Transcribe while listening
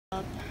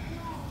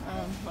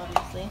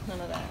obviously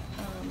none of that.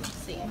 Let's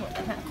see what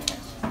I have here.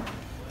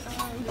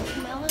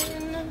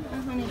 Melon,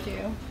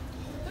 honeydew.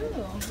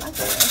 Ooh, that's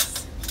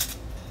nice.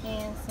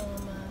 And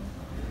some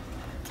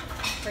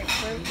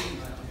grapefruit.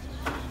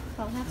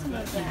 I'll have some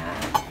of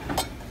that.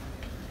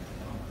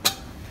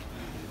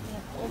 We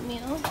have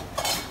oatmeal.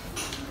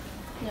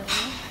 No.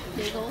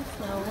 Bagels?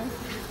 No.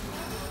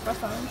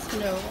 Croissants?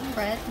 No.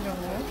 Bread? No.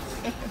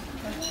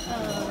 Let's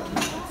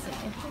see.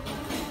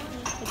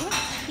 I do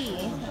have tea.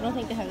 I don't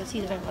think they have the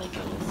tea that I like.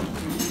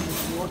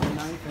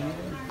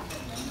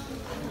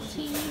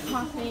 Tea,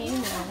 coffee,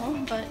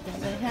 no. But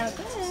they have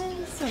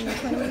this. So I'm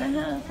 20 and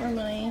a half for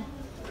my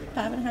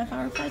 5.5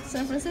 hour flight to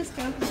San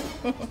Francisco.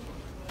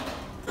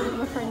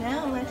 But for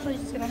now, I'm actually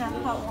just going to have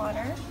hot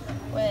water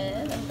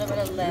with a little bit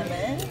of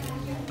lemon,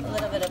 a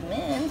little bit of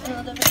mint, and a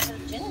little bit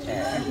of ginger.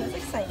 That's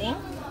exciting.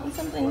 It's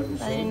something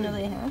that I didn't know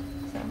they have.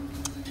 So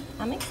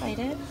I'm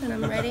excited and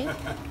I'm ready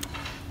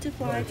to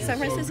fly to San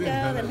Francisco,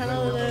 then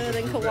Honolulu,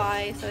 then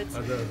Kauai. So it's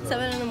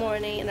 7 in the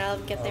morning and I'll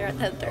get there at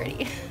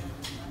 10:30.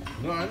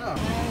 No, I know. And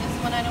this is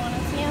when I don't want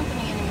to see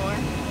Anthony anymore.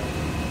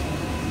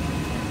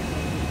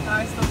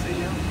 I still see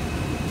you.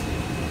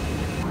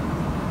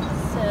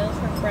 So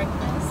for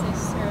breakfast, they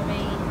served a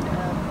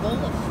bowl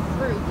of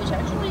fruit, which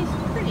actually is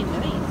pretty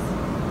nice.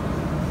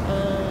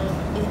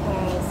 It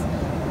has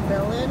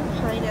melon,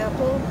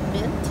 pineapple,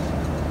 mint,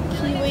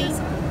 kiwi,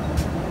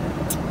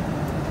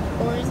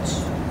 orange,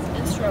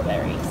 and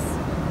strawberries.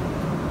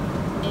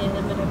 And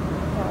I'm gonna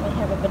probably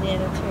have a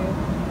banana too.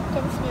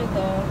 Comes with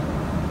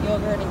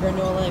yogurt and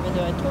granola, even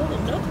though I told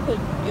them not to put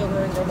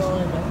yogurt and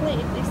granola in my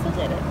plate. They still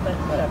did it, but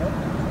whatever.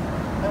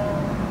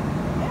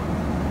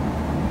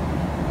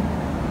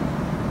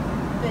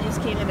 They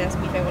just came and asked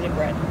me if I wanted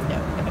bread. No,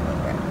 I don't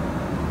want bread.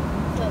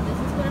 So this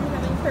is what I'm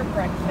having for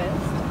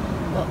breakfast.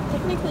 Well,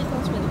 technically it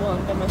comes with one,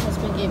 but my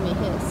husband gave me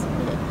his.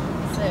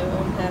 So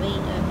I'm having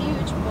a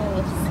huge bowl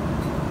of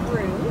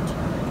fruit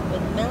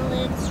with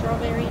melon,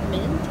 strawberry,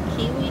 mint,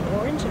 kiwi,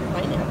 orange, and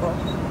pineapple.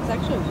 It's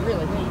actually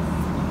really nice.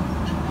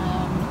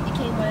 It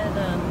came with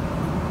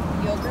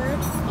yogurt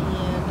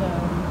and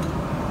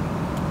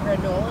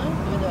granola,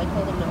 even though I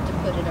told them not to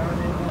put it on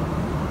it, but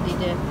they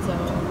did. So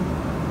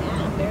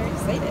yeah, I'm very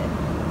excited.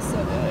 So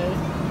good.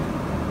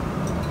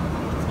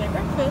 It's my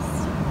breakfast.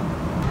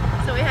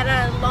 So we had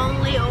a long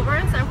layover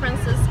in San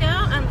Francisco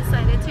and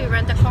decided to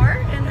rent a car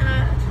and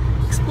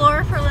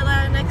explore for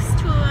the next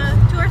 2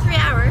 or 3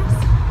 hours.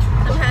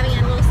 I'm having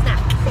a little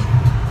snack.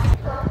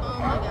 Oh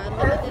my god,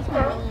 look at this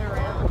one rolling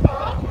around.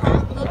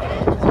 Look at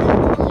it, it's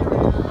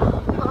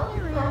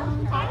rolling around.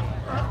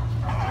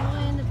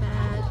 Oh, in the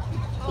bed.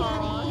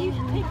 Daddy,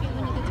 and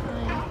having a good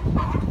time.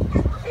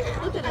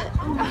 Look at it.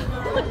 Oh my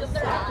god, it's so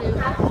cute.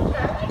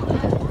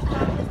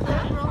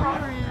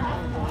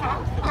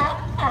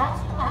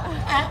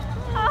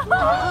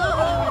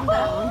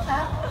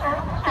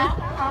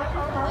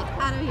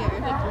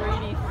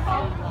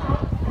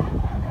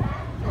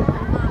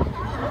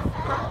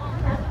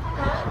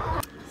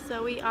 So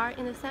we are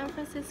in the San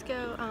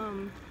Francisco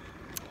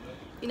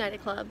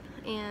United Club,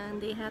 and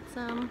they had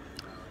some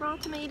raw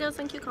tomatoes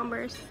and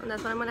cucumbers, and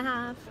that's what I'm gonna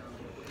have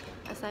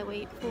as I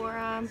wait for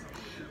our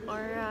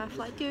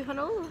flight to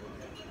Honolulu.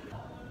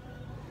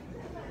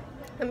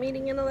 I'm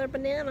eating another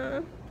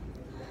banana.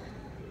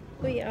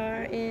 We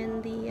are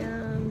in the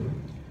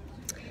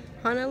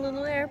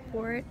Honolulu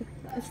airport.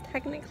 It's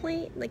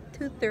technically like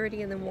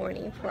 2:30 in the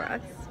morning for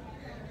us,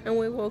 and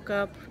we woke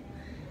up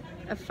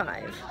at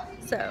 5.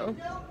 So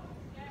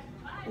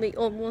we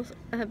almost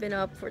have been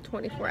up for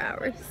 24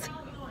 hours.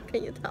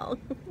 Can you tell?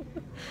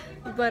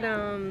 But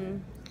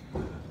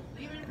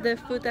the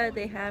food that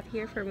they have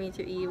here for me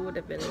to eat would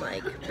have been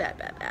like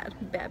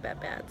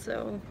bad.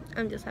 So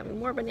I'm just having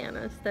more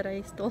bananas that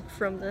I stole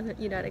from the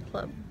United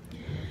Club.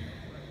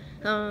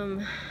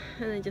 And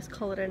then just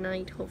call it a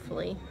night,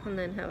 hopefully, and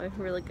then have a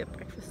really good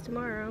breakfast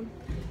tomorrow.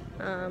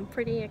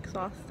 Pretty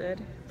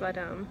exhausted, but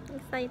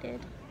excited.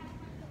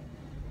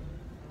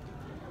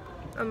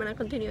 I'm gonna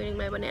continue eating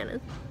my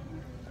bananas.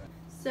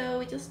 So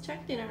we just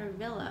checked in our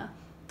villa,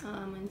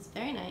 and it's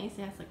very nice.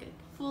 It has like a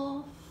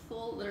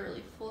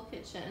literally full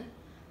kitchen.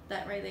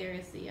 That right there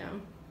is the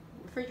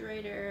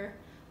refrigerator,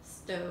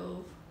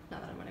 stove,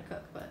 not that I'm gonna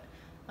cook, but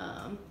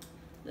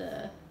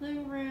the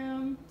living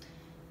room,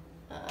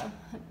 a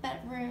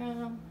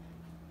bedroom,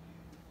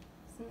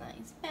 it's a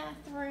nice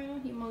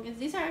bathroom, humongous.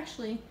 These are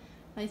actually,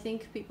 I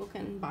think people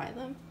can buy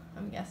them,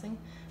 I'm guessing.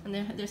 And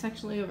there's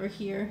actually over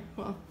here,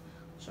 well, I'll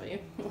show you,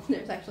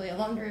 there's actually a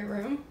laundry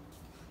room.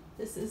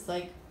 This is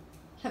like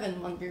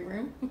heaven laundry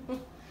room.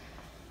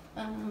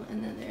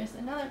 And then there's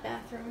another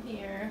bathroom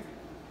here,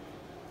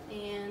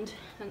 and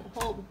a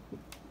whole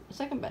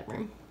second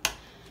bedroom.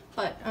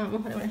 But what I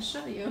want to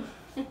show you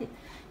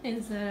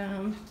is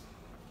that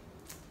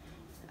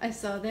I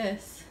saw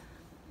this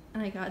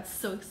and I got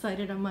so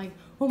excited. I'm like,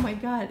 oh my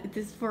god, it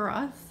is for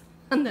us.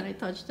 And then I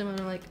touched them and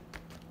I'm like,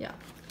 yeah,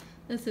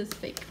 this is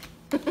fake.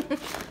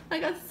 I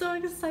got so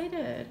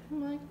excited.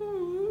 I'm like,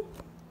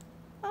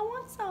 I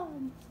want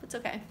some. It's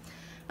okay.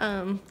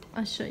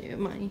 I'll show you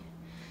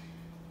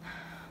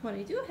what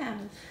I do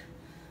have.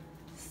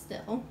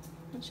 still,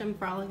 which I'm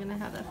probably gonna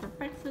have that for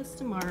breakfast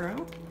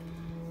tomorrow,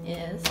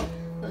 is,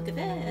 look at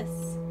this.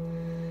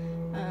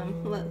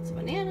 Lots of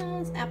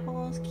bananas,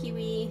 apples,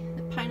 kiwi,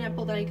 the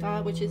pineapple that I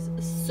got, which is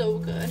so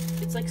good.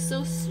 It's like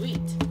so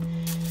sweet.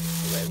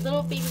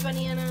 Little baby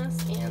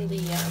bananas and the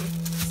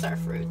star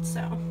fruit. So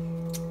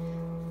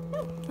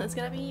yeah, that's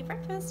gonna be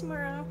breakfast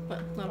tomorrow.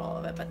 Well, not all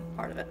of it, but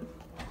part of it.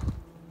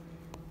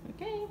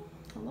 Okay,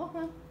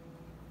 aloha.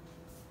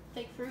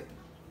 Take fruit.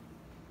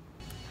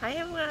 Hi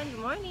everyone, good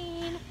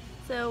morning.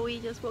 So we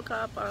just woke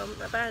up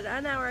about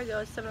an hour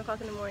ago. It's 7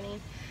 o'clock in the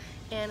morning,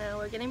 and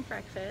we're getting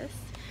breakfast.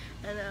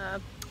 And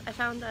I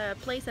found a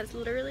place that's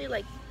literally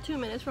like 2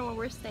 minutes from where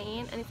we're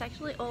staying, and it's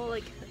actually all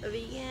like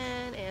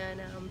vegan, and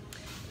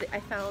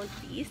I found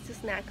these to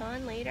snack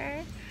on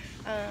later,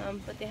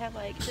 but they have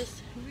like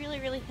just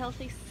really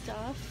healthy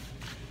stuff,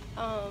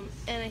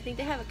 and I think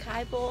they have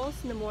acai bowls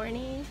in the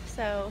morning,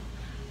 so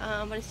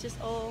but it's just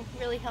all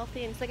really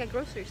healthy, and it's like a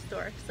grocery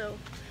store, so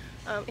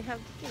it have,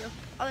 you know,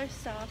 other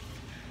stuff,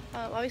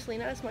 obviously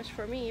not as much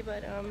for me,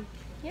 but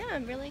yeah,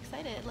 I'm really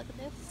excited. Look at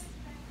this.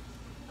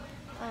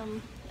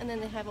 And then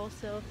they have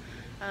also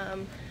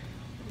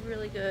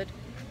really good,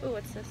 oh,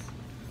 what's this?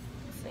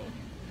 Let's see.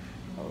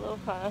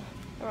 Aloha.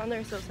 Around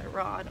there, so it's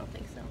raw. I don't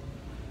think so.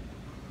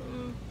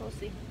 We'll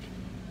see.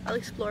 I'll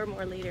explore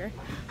more later.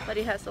 But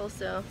it has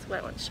also, that's what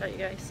I want to show you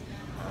guys,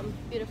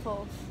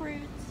 beautiful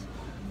fruits.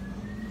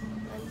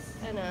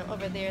 And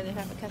over there they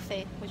have a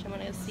cafe, which I'm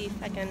going to see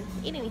if I can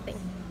eat anything.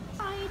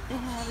 Right, they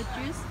have a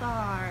juice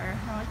bar.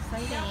 How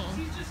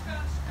exciting.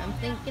 I'm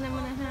thinking I'm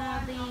going to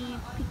have the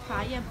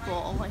pitaya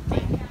bowl, I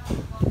think.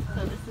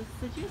 So this is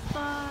the juice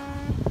bar.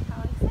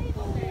 How exciting.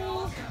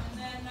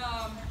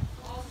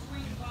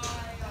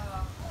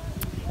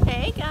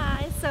 Hey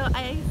guys, so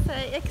I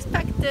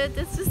expected,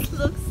 this just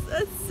looks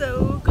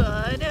so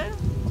good.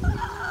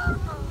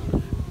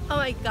 Oh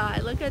my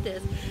god, look at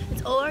this.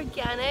 It's all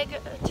organic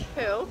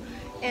too.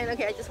 And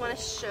okay, I just want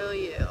to show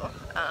you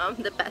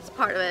the best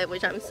part of it,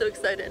 which I'm so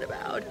excited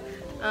about.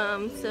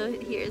 So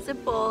here's a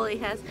bowl. It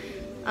has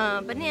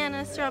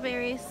bananas,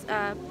 strawberries,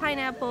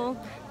 pineapple,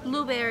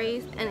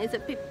 blueberries, and it's a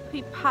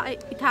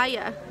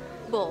pitaya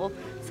bowl.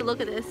 So look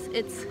at this.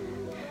 It's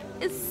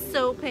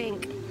so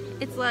pink.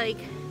 It's like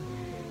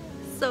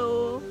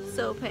so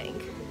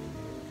pink.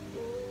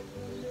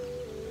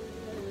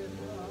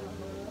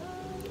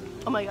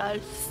 Oh my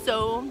god,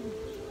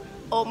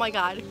 oh my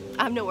god,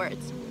 I have no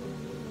words.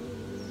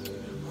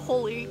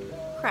 Holy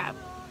crap.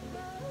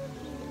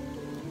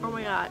 Oh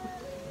my god.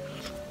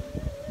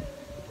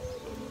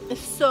 It's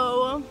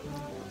so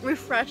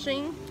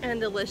refreshing and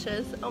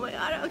delicious. Oh my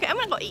god. Okay, I'm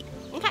gonna go eat.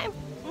 Okay?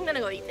 I'm gonna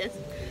go eat this.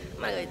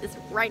 I'm gonna go eat this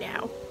right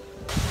now.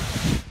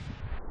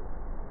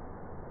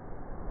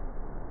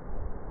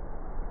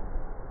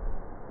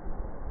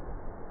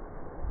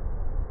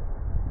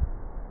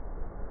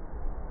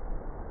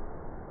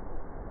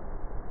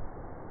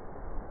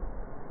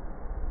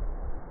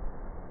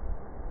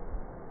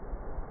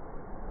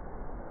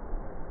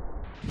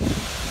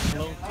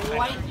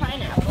 White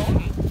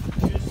pineapple.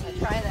 Let's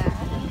try that.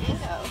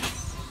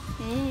 Mangoes.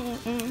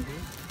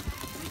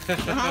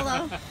 Hello.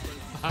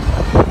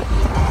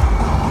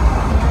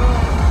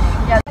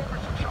 Yeah.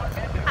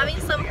 Having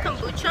some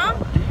kombucha.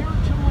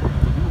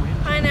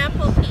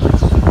 Pineapple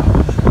peach.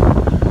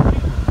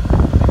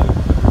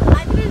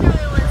 I didn't know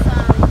it was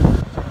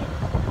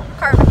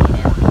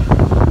carbonated.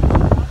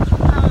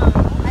 I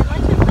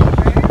like the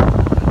flavor.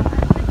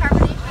 The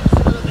carbonation is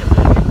a little bit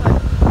weird, but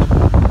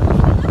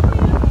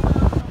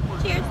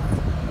cheers.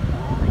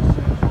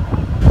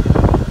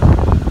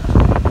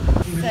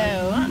 So,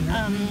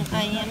 I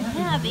am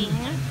having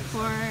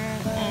for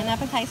an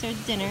appetizer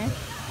dinner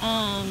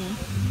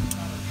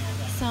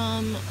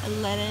some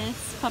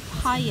lettuce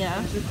papaya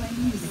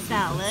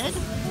salad.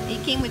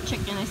 It came with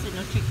chicken. I said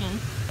no chicken.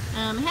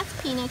 It has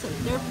peanuts.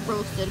 They're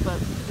roasted, but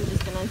we're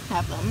just gonna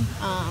have them.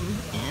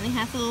 And it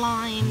has a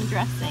lime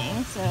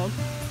dressing, so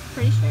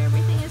pretty sure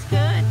everything is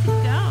good to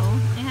go.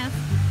 It has,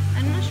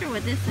 I'm not sure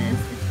what this is.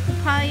 It's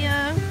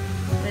papaya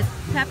with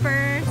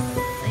peppers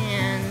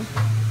and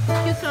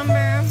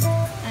cucumber,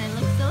 and it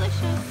looks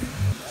delicious.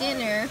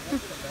 Dinner,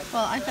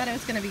 well, I thought it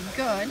was gonna be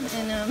good,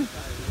 and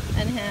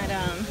had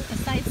a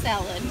side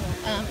salad.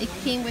 It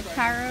came with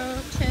taro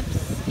chips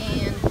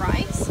and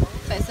rice, so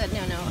I said no,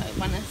 I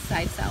want a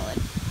side salad.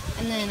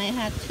 And then I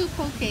had 2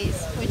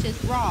 pokés, which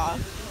is raw.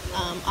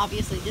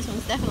 Obviously this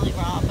one's definitely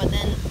raw, but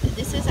then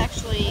this is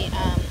actually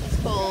it's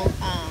called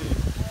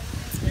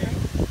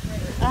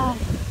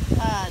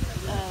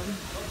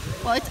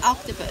well, it's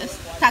octopus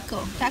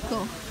taco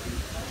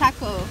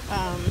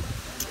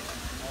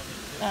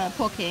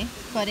poke,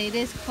 but it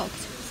is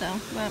cooked, so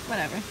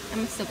whatever.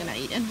 I'm still gonna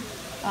eat it.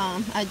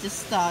 I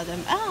just thought,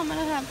 oh, I'm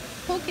gonna have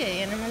poke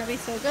and I'm gonna be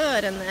so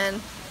good, and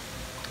then,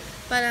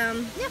 but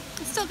yeah,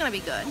 it's still gonna be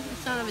good.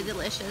 It's not gonna be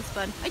delicious,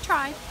 but I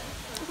tried.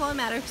 That's all that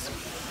matters.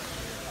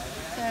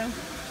 So.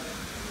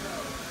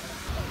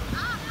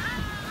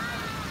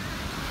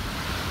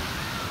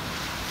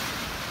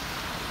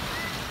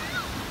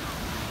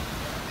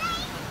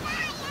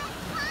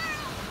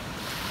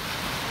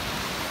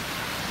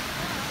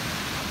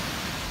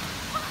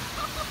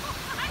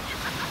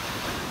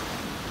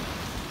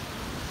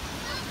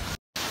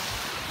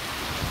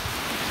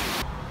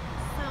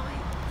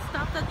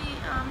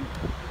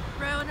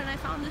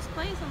 found this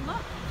place and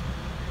look,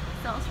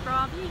 sells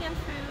raw vegan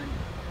food.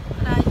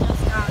 But I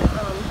just got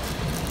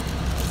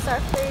star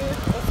fruit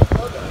and some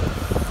blueberries.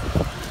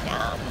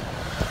 Yum.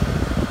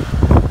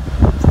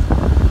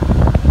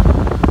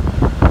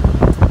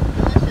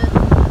 Delicious.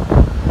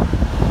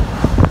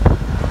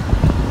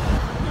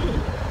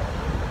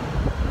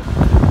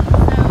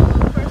 So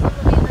for some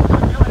of you that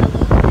don't know what a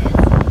loaf is,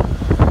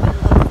 what it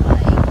looks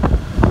like,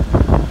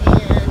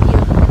 and you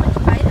pretty much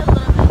bite a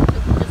little bit, so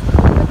you just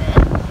open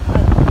it,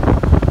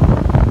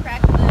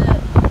 crack the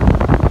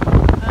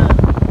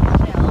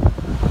shell,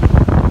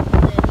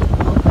 and then you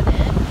open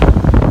it.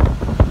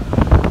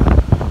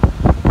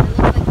 It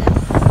looks like this.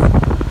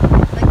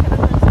 It's like kind of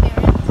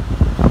transparent.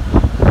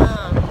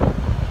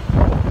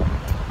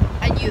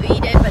 And you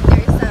eat it, but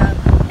there's a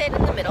pit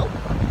in the middle.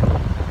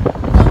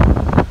 So,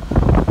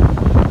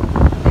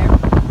 there.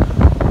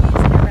 You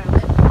spin around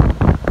it.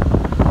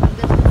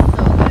 This is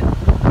so good.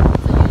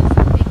 So you just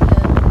take the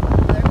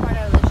other part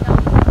out of the shell.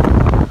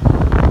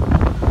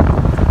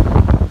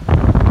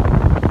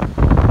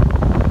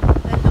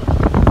 Then don't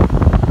eat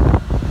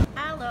it.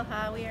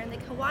 Aloha, we are in the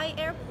Kauai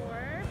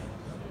airport.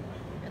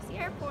 There's the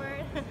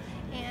airport.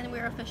 And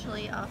we're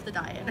officially off the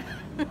diet.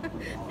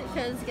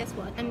 Because guess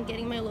what? I'm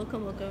getting my Loco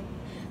Moco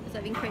because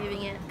I've been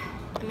craving it.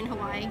 I'm in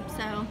Hawaii,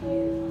 so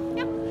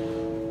yep.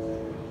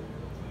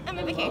 I'm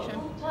on vacation.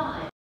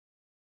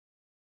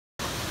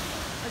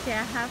 Okay,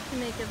 I have to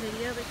make a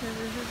video because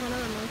this is one of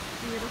the most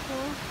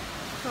beautiful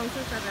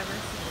sunsets I've ever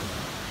seen.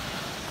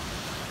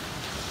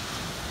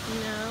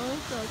 No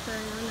filter,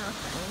 no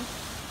nothing.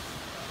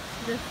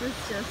 This is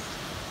just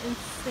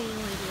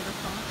insanely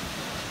beautiful.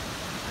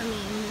 I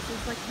mean, this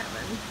is like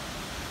heaven.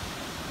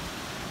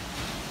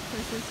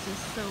 This is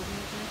just so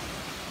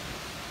gorgeous.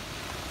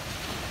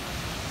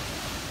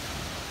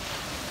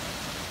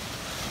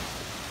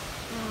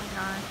 Oh my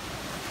god.